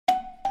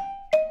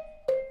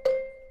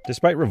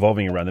Despite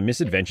revolving around the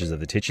misadventures of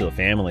the titular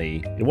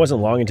family, it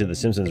wasn't long into the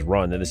Simpsons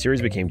run that the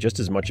series became just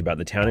as much about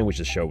the town in which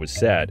the show was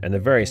set and the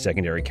various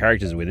secondary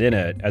characters within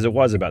it as it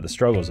was about the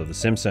struggles of the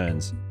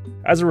Simpsons.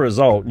 As a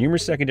result,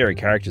 numerous secondary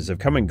characters have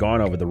come and gone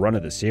over the run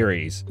of the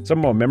series, some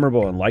more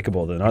memorable and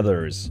likable than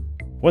others.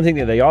 One thing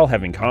that they all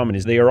have in common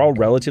is they are all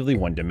relatively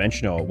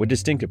one-dimensional, with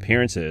distinct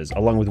appearances,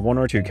 along with one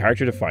or two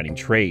character-defining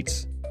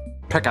traits.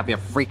 Pick up your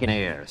freaking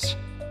ears,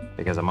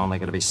 because I'm only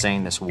going to be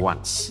saying this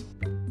once.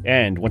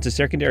 And once a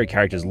secondary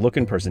character's look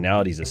and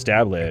personality is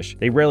established,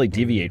 they rarely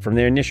deviate from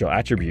their initial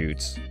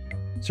attributes.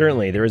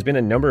 Certainly, there has been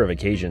a number of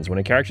occasions when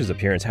a character's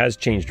appearance has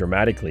changed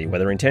dramatically,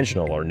 whether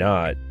intentional or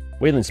not.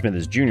 Waylon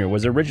Smithers Jr.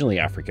 was originally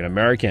African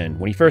American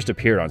when he first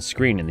appeared on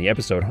screen in the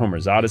episode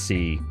Homer's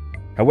Odyssey.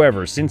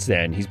 However, since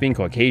then, he's been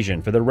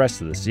Caucasian for the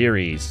rest of the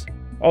series.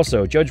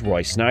 Also, Judge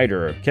Roy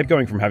Snyder kept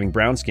going from having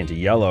brown skin to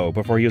yellow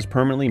before he was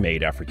permanently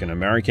made African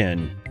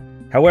American.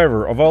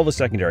 However, of all the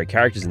secondary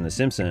characters in The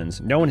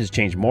Simpsons, no one has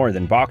changed more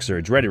than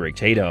boxer Drederick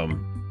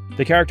Tatum.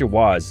 The character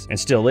was, and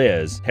still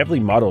is, heavily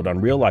modeled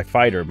on real-life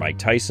fighter Mike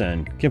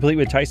Tyson, complete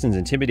with Tyson's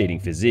intimidating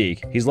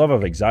physique, his love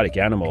of exotic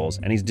animals,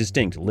 and his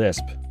distinct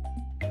lisp.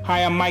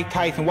 Hi, I'm Mike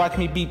Tyson. Watch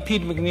me beat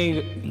Peter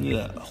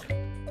McNeil.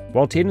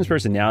 While Tatum's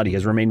personality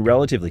has remained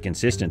relatively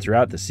consistent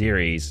throughout the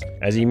series,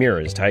 as he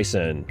mirrors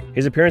Tyson,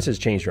 his appearance has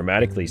changed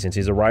dramatically since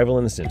his arrival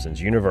in the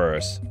Simpsons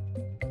universe.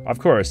 Of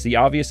course, the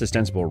obvious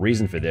ostensible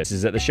reason for this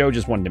is that the show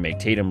just wanted to make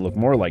Tatum look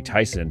more like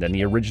Tyson than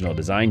the original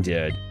design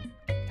did.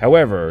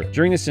 However,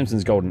 during the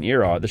Simpsons' golden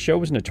era, the show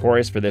was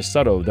notorious for their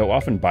subtle, though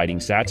often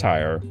biting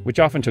satire, which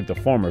often took the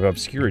form of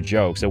obscure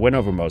jokes that went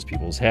over most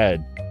people's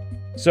head.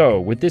 So,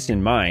 with this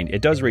in mind,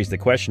 it does raise the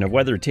question of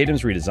whether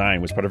Tatum's redesign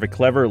was part of a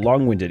clever,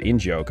 long-winded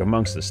in-joke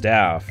amongst the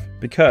staff.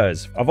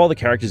 Because, of all the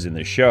characters in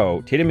this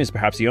show, Tatum is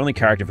perhaps the only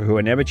character for who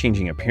an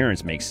ever-changing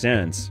appearance makes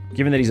sense,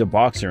 given that he's a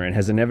boxer and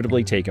has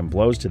inevitably taken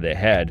blows to the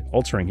head,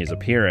 altering his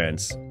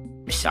appearance.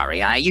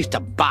 Sorry, I used to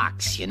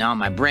box, you know,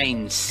 my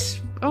brain's...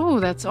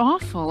 Oh, that's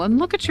awful, and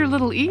look at your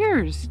little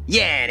ears.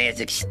 Yeah, there's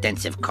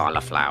extensive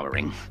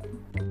cauliflowering.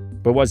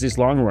 But was this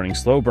long-running,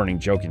 slow-burning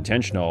joke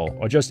intentional,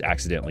 or just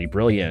accidentally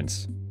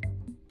brilliant?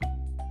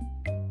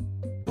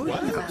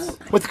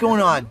 What's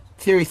going on?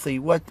 Seriously,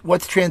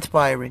 what's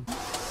transpiring?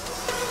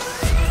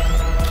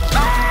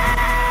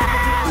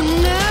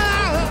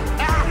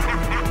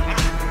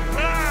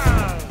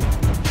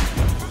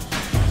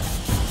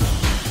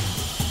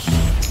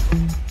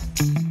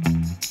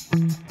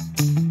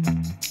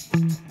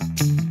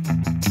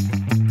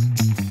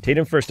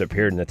 Tatum first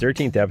appeared in the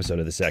 13th episode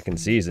of the second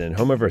season,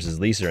 Homer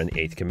vs. Lisa and the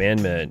Eighth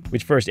Commandment,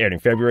 which first aired in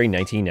February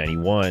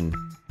 1991.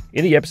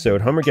 In the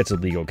episode, Homer gets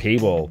illegal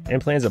cable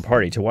and plans a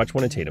party to watch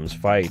one of Tatum's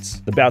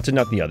fights, about to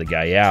knock the other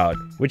guy out,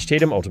 which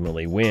Tatum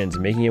ultimately wins,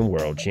 making him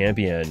world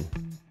champion.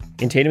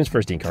 In Tatum's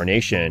first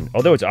incarnation,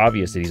 although it's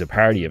obvious that he's a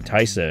parody of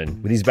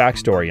Tyson, with his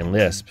backstory and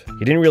lisp,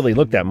 he didn't really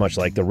look that much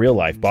like the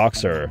real-life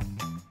boxer.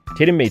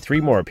 Tatum made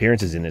 3 more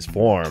appearances in this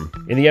form,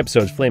 in the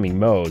episodes Flaming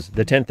Moe's,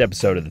 the 10th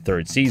episode of the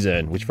 3rd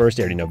season, which first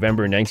aired in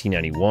November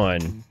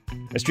 1991,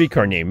 A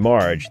Streetcar Named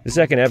Marge, the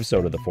 2nd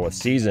episode of the 4th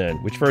season,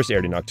 which first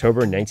aired in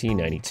October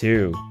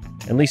 1992,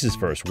 and Lisa's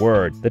First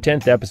Word, the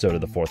 10th episode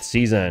of the 4th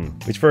season,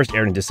 which first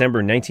aired in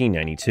December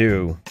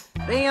 1992.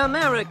 The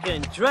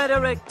American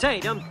Drederick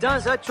Tatum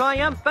does a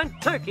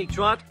triumphant turkey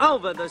trot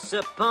over the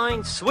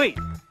supine sweep.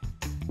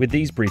 With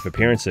these brief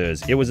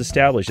appearances, it was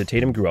established that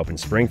Tatum grew up in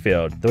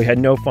Springfield, though he had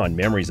no fond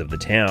memories of the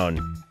town.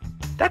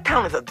 That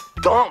town is a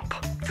dump.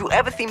 If you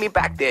ever see me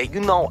back there,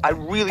 you know I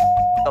really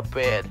up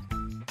bad.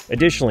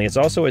 Additionally, it's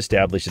also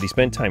established that he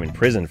spent time in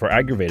prison for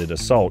aggravated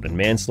assault and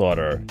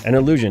manslaughter, an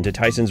allusion to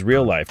Tyson's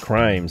real-life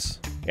crimes.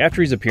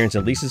 After his appearance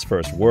in Lisa's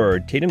First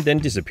Word, Tatum then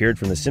disappeared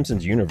from the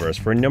Simpsons universe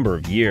for a number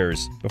of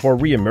years, before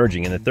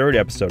re-emerging in the 3rd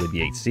episode of the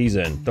 8th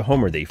season, The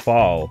Homer They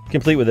Fall,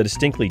 complete with a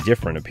distinctly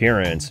different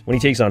appearance, when he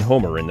takes on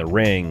Homer in the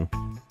ring.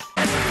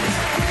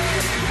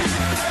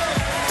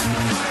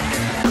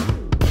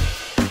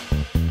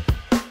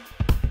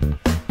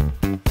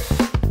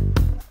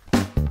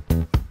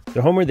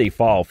 The Homer They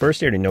Fall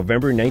first aired in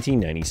November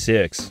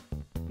 1996.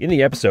 In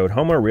the episode,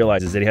 Homer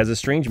realizes that he has a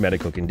strange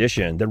medical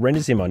condition that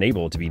renders him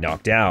unable to be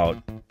knocked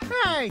out.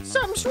 Hey,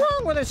 something's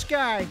wrong with this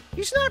guy.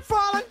 He's not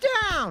falling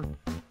down.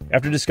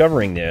 After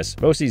discovering this,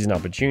 Moe sees an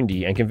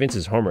opportunity and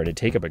convinces Homer to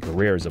take up a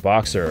career as a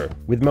boxer,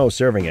 with Moe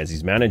serving as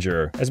his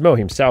manager, as Moe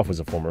himself was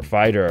a former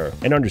fighter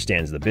and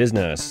understands the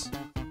business.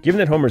 Given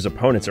that Homer's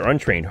opponents are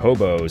untrained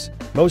hobos,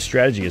 Moe's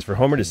strategy is for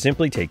Homer to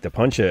simply take the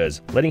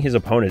punches, letting his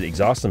opponent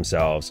exhaust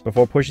themselves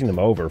before pushing them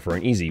over for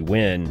an easy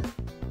win.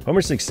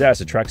 Homer's success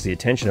attracts the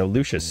attention of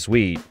Lucius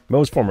Sweet,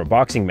 Moe's former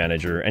boxing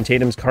manager and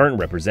Tatum's current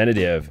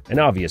representative, an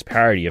obvious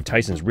parody of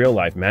Tyson's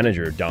real-life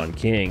manager, Don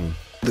King.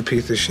 The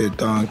piece of shit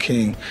Don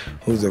King,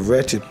 who's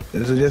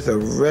just a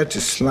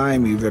wretched,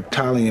 slimy,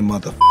 reptilian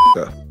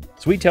motherfucker.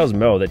 Sweet tells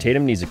Moe that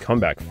Tatum needs a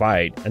comeback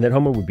fight and that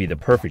Homer would be the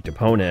perfect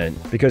opponent,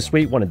 because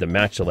Sweet wanted the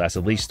match to last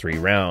at least 3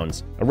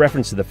 rounds, a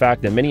reference to the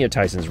fact that many of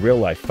Tyson's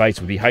real-life fights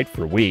would be hyped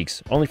for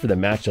weeks, only for the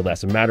match to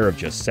last a matter of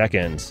just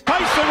seconds.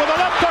 Tyson with a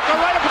left hook,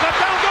 right up, but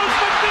down goes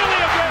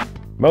McNeely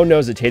again. Moe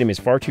knows that Tatum is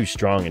far too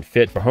strong and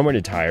fit for Homer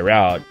to tire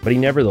out, but he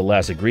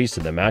nevertheless agrees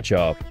to the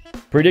matchup.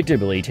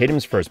 Predictably,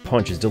 Tatum's first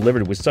punch is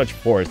delivered with such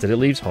force that it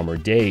leaves Homer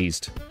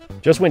dazed.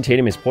 Just when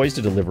Tatum is poised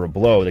to deliver a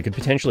blow that could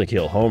potentially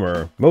kill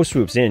Homer, Moe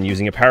swoops in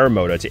using a power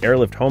motor to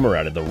airlift Homer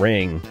out of the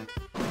ring.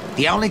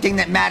 The only thing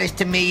that matters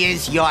to me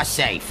is you're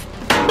safe.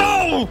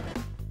 No!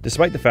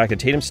 Despite the fact that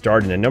Tatum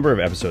starred in a number of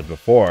episodes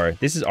before,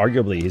 this is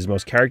arguably his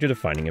most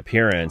character-defining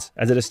appearance,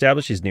 as it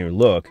established his new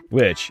look,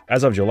 which,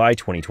 as of July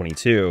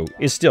 2022,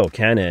 is still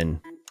canon.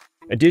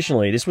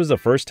 Additionally, this was the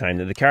first time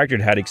that the character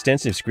had had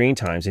extensive screen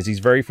time since his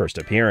very first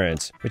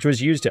appearance, which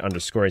was used to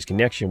underscore his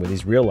connection with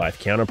his real-life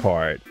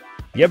counterpart.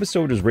 The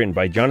episode was written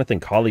by Jonathan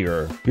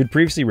Collier, who had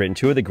previously written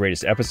two of the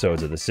greatest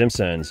episodes of The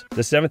Simpsons,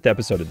 the 7th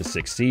episode of the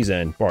 6th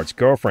season, Bart's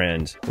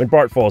Girlfriend, when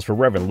Bart falls for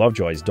Reverend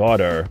Lovejoy's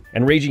daughter,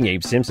 and Raging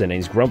Abe Simpson and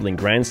his grumbling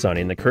grandson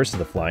in The Curse of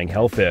the Flying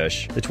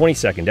Hellfish, the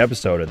 22nd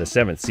episode of the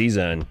 7th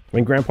season,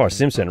 when Grandpa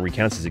Simpson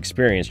recounts his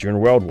experience during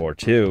World War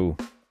II.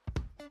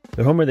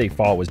 The Homer They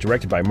Fall was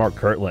directed by Mark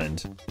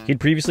Kirtland. He'd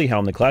previously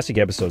helmed the classic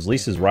episodes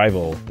Lisa's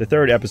Rival, the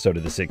 3rd episode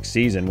of the 6th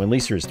season when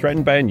Lisa is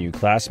threatened by a new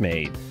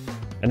classmate,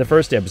 and the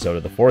 1st episode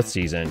of the 4th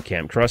season,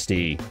 Camp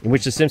Krusty, in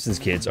which the Simpsons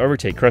kids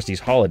overtake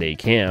Krusty's holiday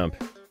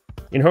camp.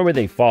 In Homer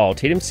They Fall,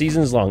 Tatum's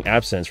seasons-long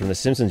absence from the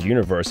Simpsons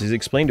universe is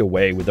explained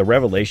away with the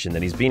revelation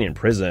that he's been in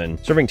prison,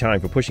 serving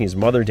time for pushing his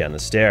mother down the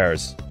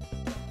stairs.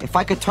 If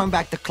I could turn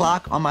back the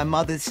clock on my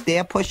mother's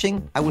stair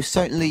pushing, I would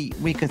certainly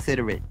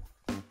reconsider it.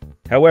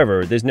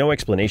 However, there's no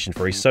explanation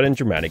for a sudden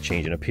dramatic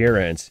change in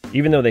appearance,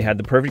 even though they had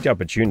the perfect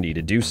opportunity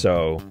to do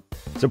so.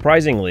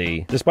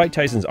 Surprisingly, despite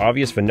Tyson's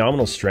obvious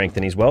phenomenal strength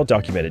and his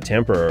well-documented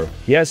temper,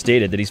 he has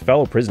stated that his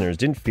fellow prisoners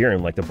didn't fear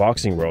him like the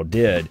boxing world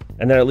did,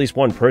 and that at least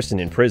one person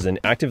in prison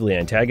actively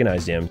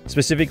antagonized him,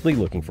 specifically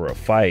looking for a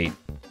fight.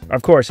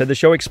 Of course, had the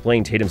show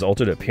explained Tatum's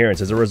altered appearance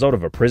as a result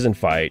of a prison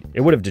fight,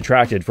 it would have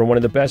detracted from one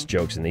of the best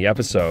jokes in the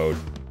episode.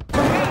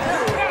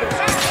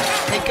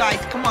 Hey guys,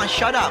 come on,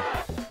 shut up!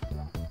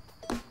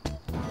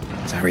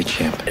 Sorry,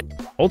 champ.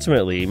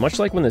 Ultimately, much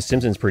like when The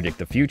Simpsons predict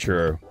the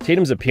future,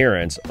 Tatum's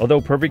appearance, although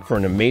perfect for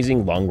an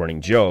amazing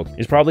long-running joke,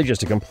 is probably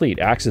just a complete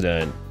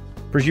accident.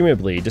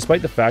 Presumably,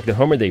 despite the fact that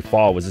Homer They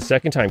Fall was the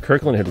second time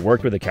Kirkland had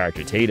worked with the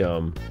character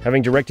Tatum,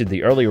 having directed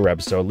the earlier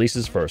episode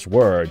Lisa's First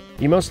Word,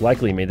 he most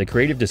likely made the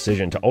creative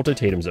decision to alter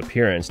Tatum's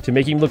appearance to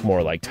make him look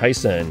more like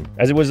Tyson,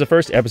 as it was the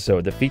first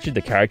episode that featured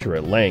the character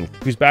at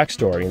length, whose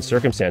backstory and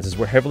circumstances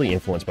were heavily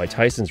influenced by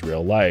Tyson's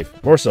real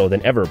life, more so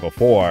than ever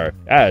before,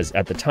 as,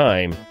 at the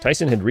time,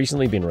 Tyson had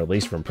recently been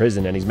released from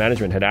prison and his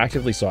management had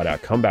actively sought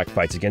out comeback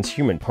fights against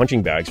human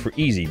punching bags for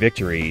easy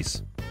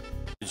victories.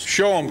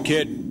 Show 'em,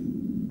 kid.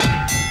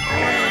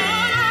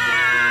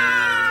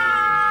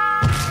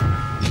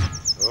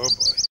 Oh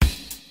boy.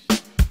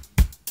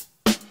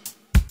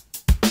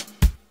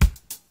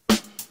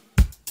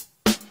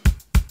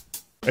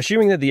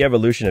 Assuming that the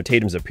evolution of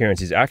Tatum's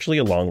appearance is actually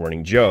a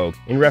long-running joke,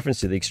 in reference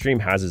to the extreme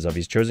hazards of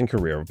his chosen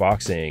career of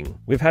boxing,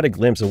 we've had a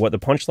glimpse of what the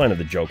punchline of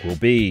the joke will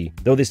be,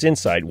 though this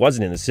insight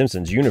wasn't in the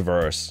Simpsons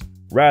universe.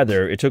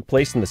 Rather, it took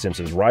place in the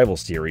Simpsons' rival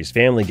series,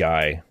 Family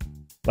Guy.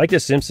 Like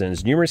The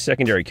Simpsons, numerous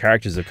secondary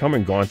characters have come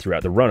and gone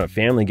throughout the run of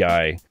Family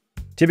Guy.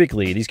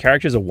 Typically, these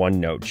characters are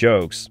one-note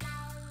jokes.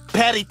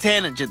 Patty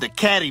Tanager, the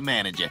caddy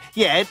manager.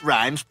 Yeah, it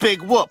rhymes.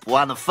 Big whoop.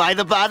 Wanna fight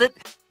about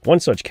it?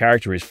 One such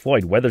character is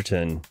Floyd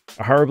Weatherton,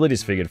 a horribly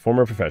disfigured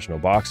former professional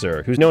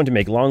boxer who's known to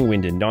make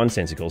long-winded,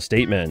 nonsensical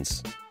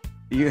statements.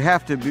 You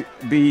have to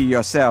be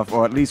yourself,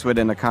 or at least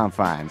within the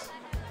confines.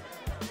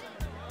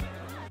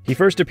 He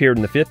first appeared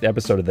in the 5th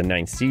episode of the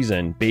 9th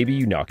season, Baby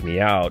You Knock Me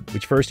Out,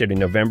 which first aired in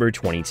November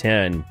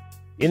 2010.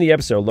 In the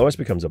episode, Lois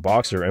becomes a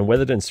boxer and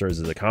Weatherton serves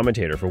as a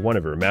commentator for one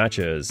of her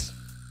matches.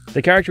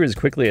 The character is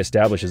quickly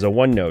established as a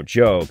one-note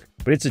joke,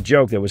 but it's a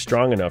joke that was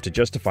strong enough to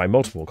justify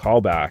multiple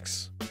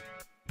callbacks.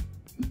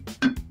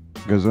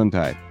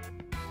 Gesundheit.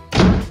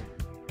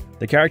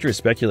 The character is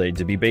speculated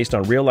to be based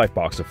on real-life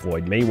boxer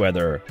Floyd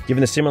Mayweather,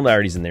 given the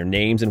similarities in their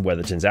names and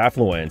Weatherton's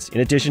affluence,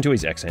 in addition to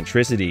his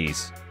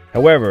eccentricities.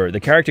 However, the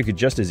character could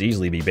just as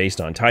easily be based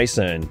on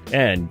Tyson,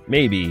 and,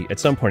 maybe, at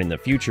some point in the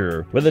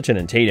future, Weatherton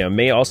and Tatum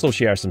may also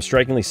share some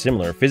strikingly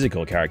similar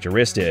physical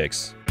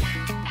characteristics.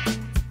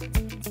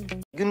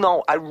 You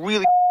know, I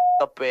really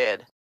up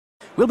bad.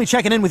 We'll be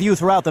checking in with you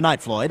throughout the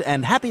night, Floyd,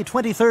 and happy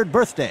 23rd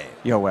birthday.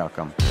 You're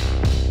welcome.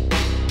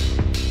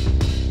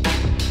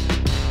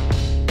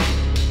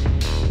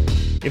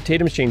 If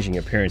Tatum's changing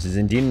appearance is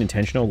indeed an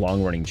intentional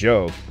long-running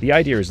joke, the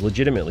idea is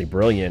legitimately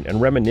brilliant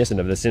and reminiscent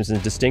of The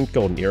Simpsons' distinct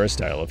golden era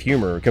style of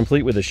humor,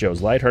 complete with the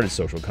show's lighthearted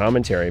social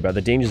commentary about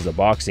the dangers of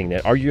boxing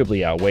that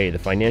arguably outweigh the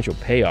financial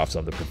payoffs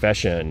of the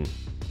profession.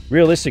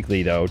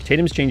 Realistically, though,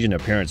 Tatum's change in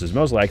appearance was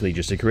most likely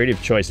just a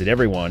creative choice that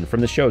everyone,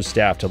 from the show's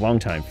staff to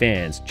longtime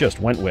fans,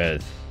 just went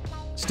with.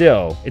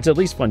 Still, it's at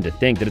least fun to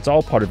think that it's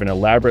all part of an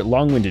elaborate,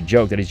 long-winded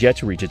joke that is yet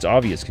to reach its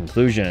obvious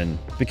conclusion,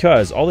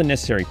 because all the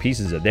necessary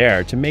pieces are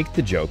there to make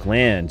the joke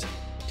land.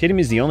 Tatum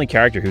is the only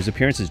character whose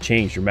appearance has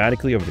changed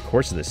dramatically over the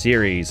course of the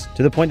series,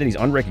 to the point that he's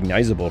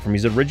unrecognizable from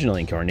his original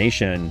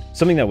incarnation,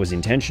 something that was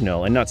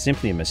intentional and not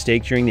simply a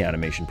mistake during the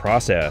animation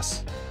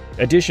process.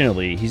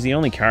 Additionally, he's the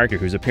only character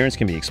whose appearance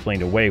can be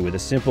explained away with a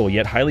simple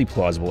yet highly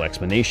plausible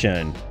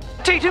explanation.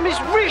 Tatum is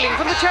reeling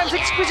from the champ's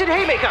exquisite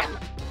haymaker!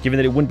 Given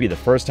that it wouldn't be the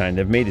first time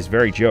they've made this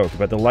very joke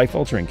about the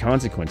life-altering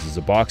consequences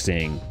of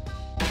boxing.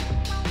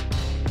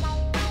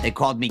 They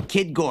called me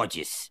Kid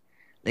Gorgeous.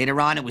 Later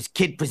on, it was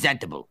Kid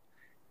Presentable.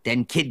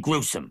 Then Kid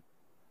Gruesome.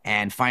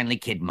 And finally,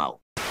 Kid Mo.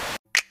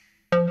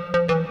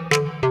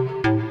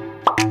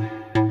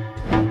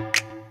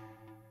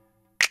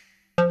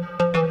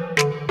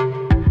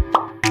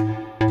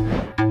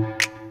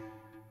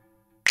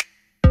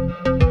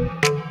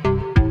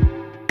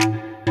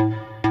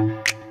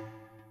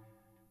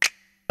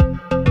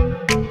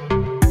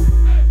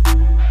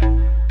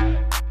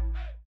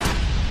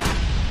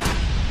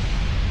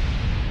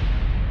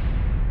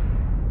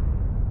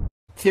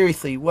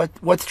 Seriously,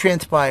 what's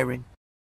transpiring?